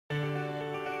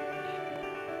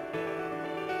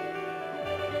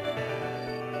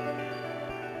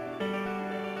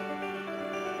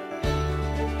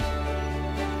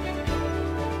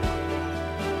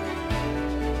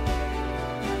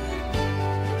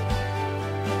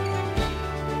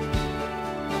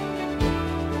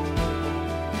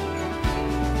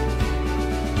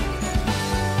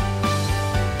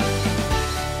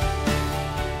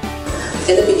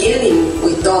In the beginning,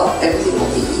 we thought everything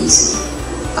would be easy,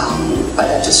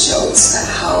 but that just shows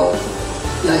how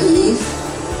naive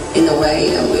in a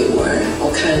way that we were,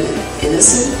 or kind of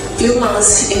innocent. A few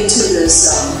months into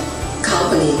this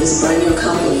company, this brand new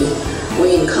company,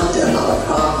 we encountered a lot of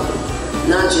problems,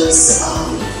 not just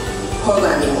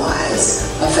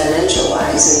programming-wise, but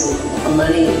financial-wise, and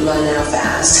money run out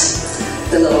fast,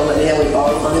 the little money that we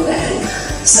borrowed from the bank.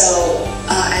 So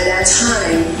at that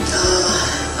time,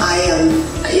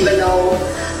 even though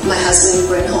my husband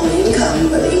bring home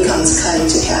income, but the income is cut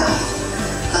into half.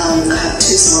 I have 2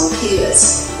 small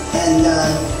kids, and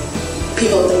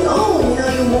people think, oh,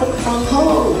 you work from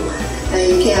home, and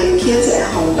you can't have your kids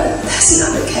at home, but that's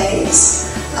not the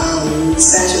case.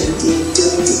 Especially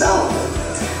doing development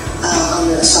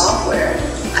on the software,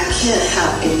 I can't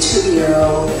have a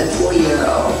 2-year-old and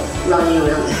 4-year-old running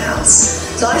around the house.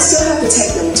 So I still have to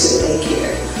take them to the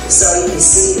daycare. So you can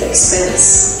see the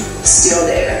expense still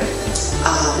there.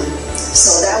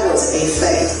 So that was a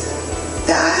faith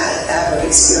that I had ever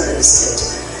experienced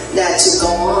it. That to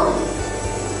go on,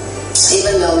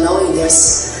 even though knowing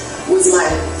this with my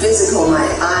physical, my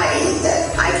eye,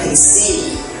 that I can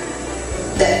see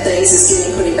that things is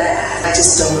getting pretty bad. I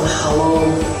just don't know how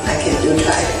long I can do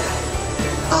TriTech.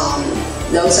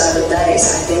 Those are the days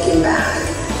I'm thinking back.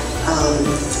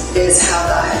 Is how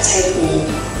God had taken me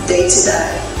day to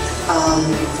day.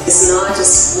 It's not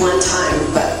just one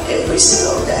time, but every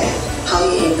single day. How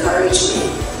He encouraged me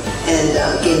and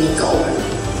get me going.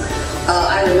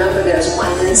 I remember there's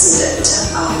one incident.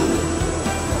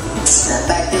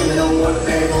 Back then we don't work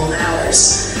very long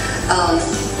hours.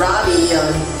 Robbie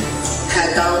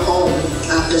had gone home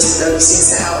after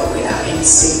 36 hours without any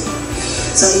sleep.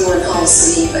 So he went home to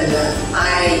sleep, and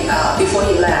before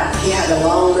he left, he had a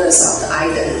long list of the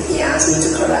items he asked me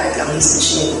to correct on his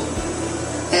machine.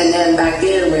 And then back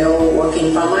then we were all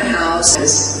working from my house. I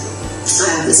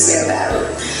have the spare battery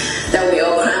that we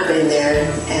all cramp in there,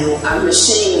 and our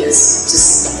machine is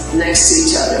just next to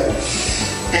each other.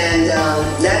 And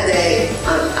that day,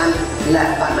 I'm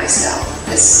left by myself.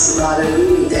 It's a rather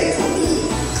gloomy day for me.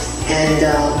 And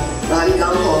Robbie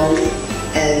gone home,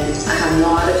 and I have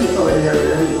no other people in the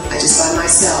room. I just by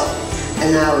myself,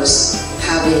 and I was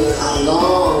having a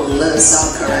long list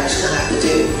of correction I had to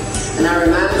do. And I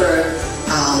remember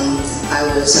I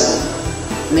was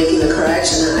making the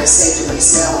correction, and I said to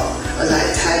myself, as I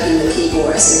typing the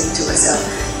keyboard, I said to myself,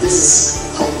 this is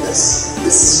hopeless.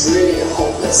 This is really a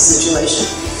hopeless situation.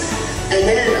 And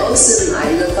then all of a sudden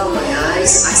I looked on my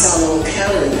eyes, I saw a little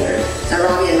calendar that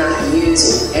Robbie and I are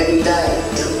using every day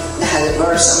that had a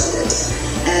verse on it.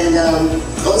 And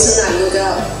all of a sudden I look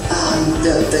up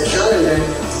the calendar.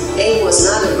 It was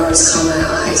not a verse caught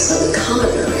my eyes, but the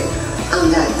commentary on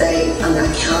that day, on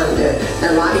that calendar,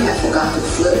 that Robbie had forgot to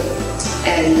flip.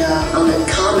 And on the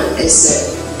comment it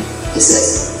says,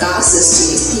 God says to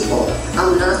His people,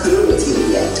 I'm not through with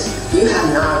you yet. You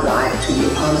have not arrived to your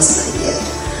promised land yet.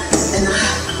 And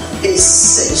it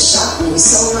shocked me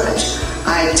so much.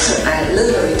 I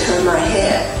literally turned my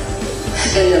head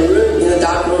in the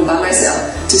dark room by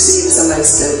myself to see if somebody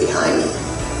stood behind me.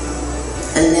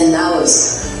 And then that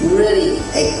was really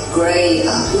a great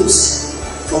boost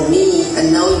for me,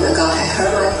 and knowing that God had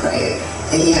heard my prayer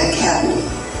and He had kept me.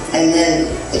 And then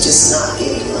it just not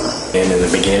giving up. And in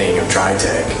the beginning of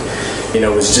TriTech, it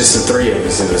was just the 3 of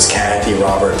us. It was Kathy,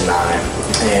 Robert, and I.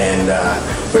 And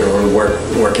we were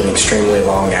working extremely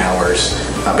long hours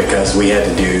because we had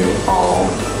to do all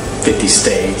 50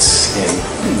 states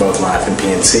in both Life and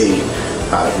PNC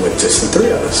with just the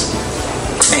 3 of us.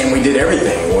 And we did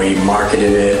everything. We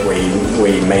marketed it,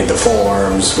 we made the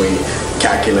forms, we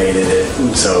calculated it.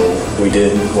 And so we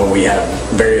did what we have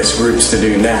various groups to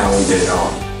do now, we did it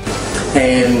all.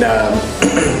 And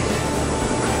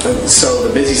so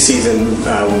the busy season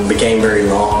became very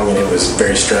long, and it was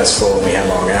very stressful, and we had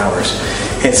long hours.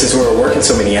 And since we were working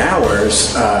so many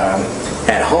hours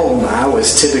at home, I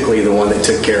was typically the one that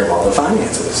took care of all the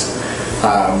finances.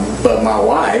 But my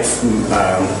wife,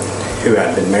 who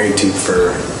I'd been married to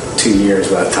for 2 years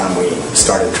by the time we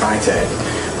started TriTech,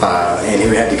 and who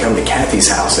had to come to Kathy's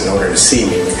house in order to see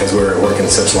me because we were working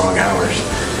such long hours,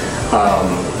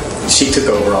 she took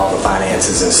over all the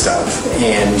finances and stuff,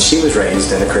 and she was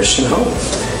raised in a Christian home,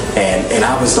 and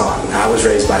I was not. I was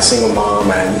raised by a single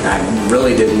mom, and I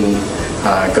really didn't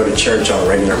go to church on a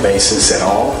regular basis at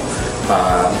all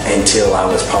until I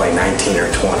was probably 19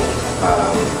 or 20.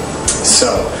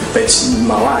 But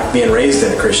my wife, being raised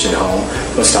in a Christian home,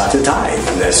 was taught to tithe,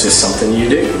 and that's just something you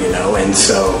do, and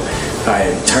so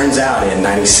it turns out in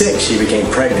 '96 she became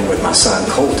pregnant with my son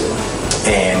Colton,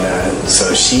 and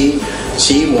so she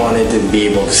wanted to be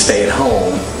able to stay at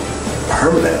home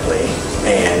permanently,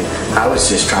 and I was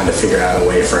just trying to figure out a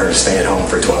way for her to stay at home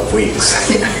for 12 weeks.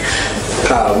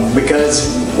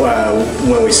 Because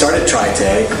when we started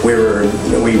TriTech,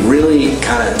 we really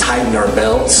kind of tightened our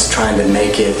belts trying to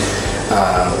make it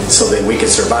so that we could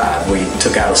survive. We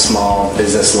took out a small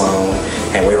business loan,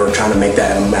 and we were trying to make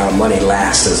that amount of money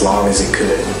last as long as it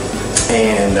could.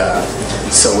 And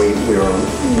so we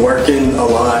were working a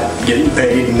lot, getting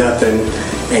paid nothing,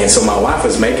 and so my wife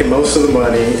was making most of the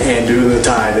money and doing the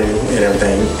tithing and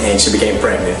everything, and she became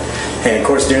pregnant. And of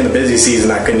course, during the busy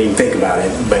season, I couldn't even think about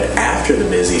it. But after the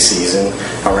busy season,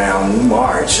 around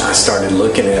March, I started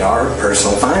looking at our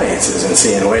personal finances and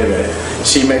seeing, wait a minute,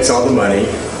 she makes all the money,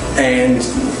 and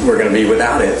we're going to be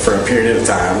without it for a period of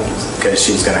time because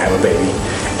she's going to have a baby,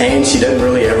 and she doesn't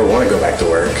really ever want to go back to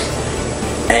work.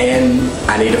 And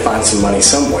I need to find some money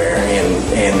somewhere,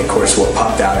 and of course what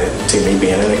popped out to me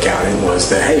being an accountant was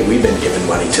that, hey, we've been giving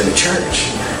money to the church.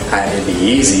 It'd be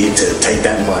easy to take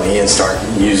that money and start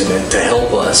using it to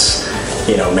help us,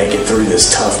 make it through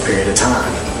this tough period of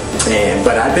time.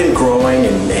 But I've been growing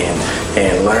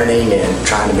and learning and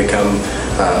trying to become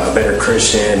a better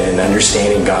Christian and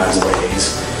understanding God's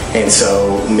ways. And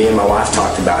so me and my wife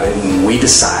talked about it, and we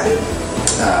decided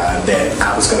that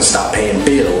I was going to stop paying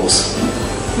bills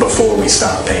before we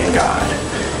stopped paying God.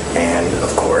 And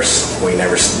of course, we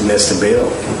never missed a bill.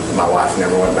 My wife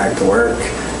never went back to work,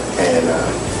 and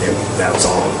that was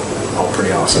all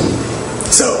pretty awesome.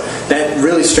 So that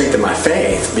really strengthened my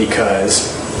faith, because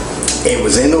it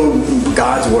was in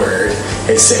God's Word.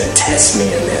 It said, test me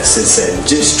in this. It said,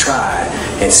 just try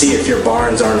and see if your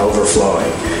barns aren't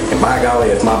overflowing. And by golly,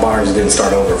 if my barns didn't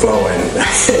start overflowing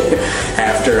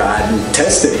after I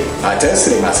tested him.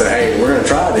 I said, hey, we're going to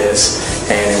try this.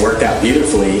 And it worked out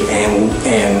beautifully.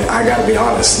 And I got to be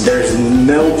honest, there's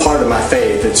no part of my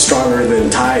faith that's stronger than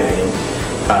tithing.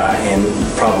 And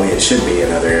probably it should be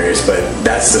in other areas, but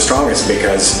that's the strongest,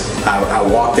 because I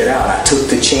walked it out. I took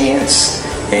the chance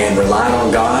and relied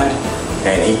on God,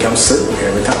 and He comes through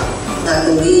every time. I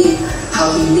believe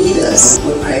how He leads us.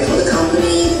 We pray for the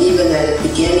company. Even at the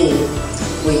beginning,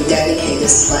 we dedicate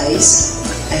this place,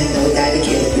 and we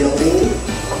dedicate the building.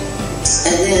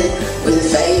 And then with the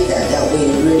faith that we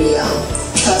really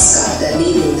trust God that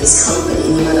leading this company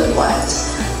no matter what.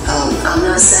 I'm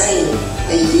not saying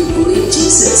that if you believe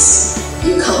Jesus,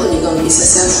 your company is going to be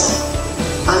successful.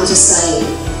 I'm just saying,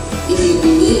 if you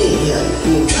believe in Him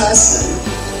and you trust Him,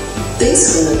 things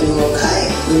are going to do okay,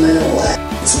 no matter what.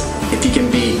 If you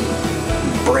can be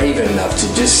brave enough to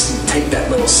just take that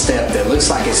little step that looks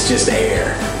like it's just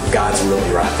air, God's really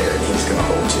right there, and He's going to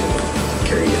hold you and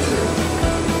carry you through.